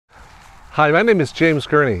Hi, my name is James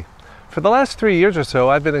Gurney. For the last 3 years or so,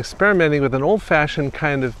 I've been experimenting with an old-fashioned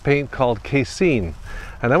kind of paint called Casein,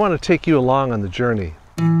 and I want to take you along on the journey.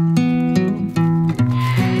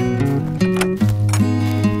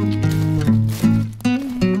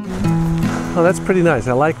 Oh, that's pretty nice.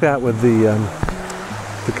 I like that with the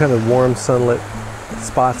kind of warm sunlit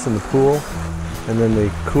spots in the pool, and then the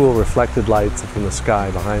cool reflected lights from the sky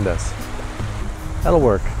behind us. That'll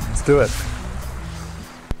work. Let's do it.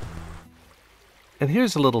 And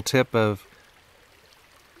here's a little tip of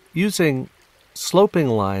using sloping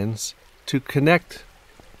lines to connect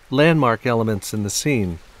landmark elements in the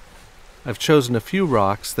scene. I've chosen a few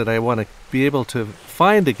rocks that I want to be able to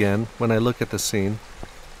find again when I look at the scene,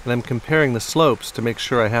 and I'm comparing the slopes to make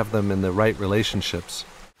sure I have them in the right relationships.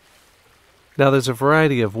 Now there's a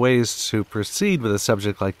variety of ways to proceed with a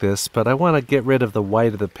subject like this, but I want to get rid of the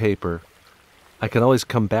white of the paper. I can always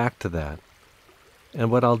come back to that. And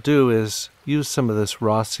what I'll do is use some of this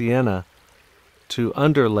raw sienna to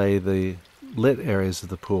underlay the lit areas of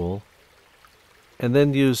the pool, and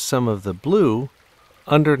then use some of the blue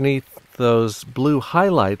underneath those blue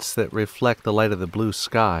highlights that reflect the light of the blue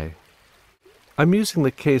sky. I'm using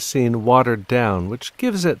the Casein watered down, which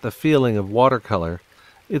gives it the feeling of watercolor.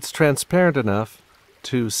 It's transparent enough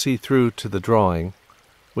to see through to the drawing,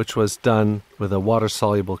 which was done with a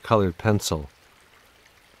water-soluble colored pencil.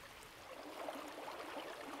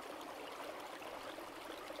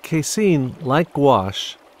 Casein, like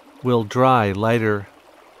gouache, will dry lighter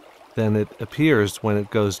than it appears when it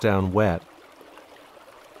goes down wet.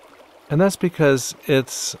 And that's because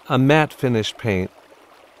it's a matte finish paint.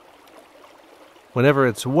 Whenever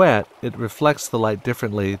it's wet, it reflects the light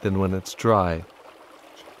differently than when it's dry.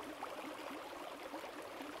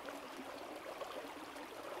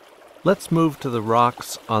 Let's move to the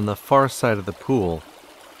rocks on the far side of the pool.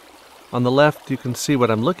 On the left you can see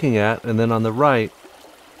what I'm looking at, and then on the right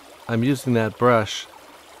I'm using that brush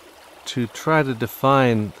to try to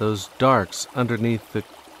define those darks underneath the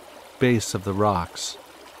base of the rocks.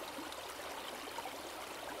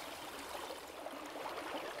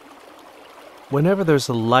 Whenever there's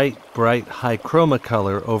a light, bright, high chroma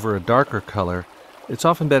color over a darker color, it's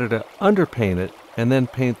often better to underpaint it and then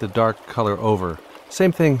paint the dark color over.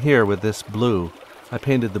 Same thing here with this blue. I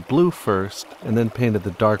painted the blue first and then painted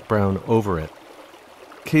the dark brown over it.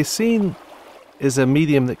 Casein is a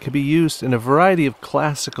medium that can be used in a variety of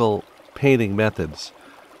classical painting methods.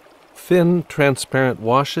 Thin, transparent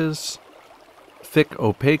washes, thick,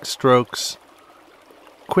 opaque strokes,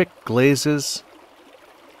 quick glazes,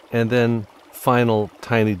 and then final,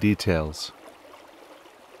 tiny details.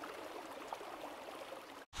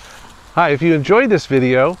 Hi, if you enjoyed this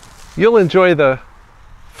video, you'll enjoy the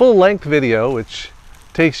full-length video, which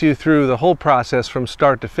takes you through the whole process from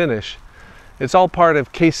start to finish. It's all part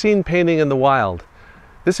of Casein Painting in the Wild.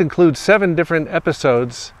 This includes 7 different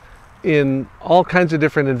episodes in all kinds of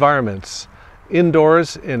different environments.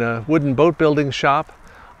 Indoors in a wooden boat building shop,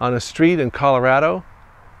 on a street in Colorado,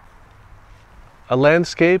 a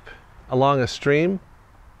landscape along a stream,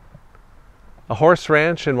 a horse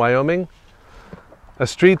ranch in Wyoming, a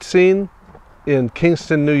street scene in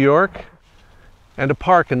Kingston, New York, and a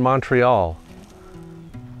park in Montreal.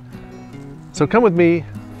 So come with me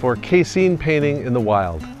for Casein Painting in the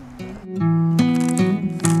Wild.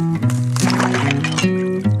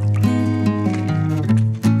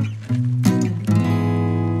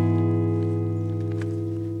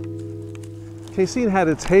 Casein had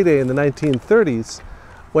its heyday in the 1930s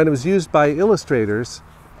when it was used by illustrators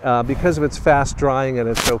because of its fast drying and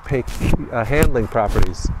its opaque handling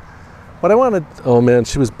properties. What I wanted, oh man,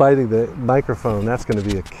 she was biting the microphone. That's going to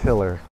be a killer.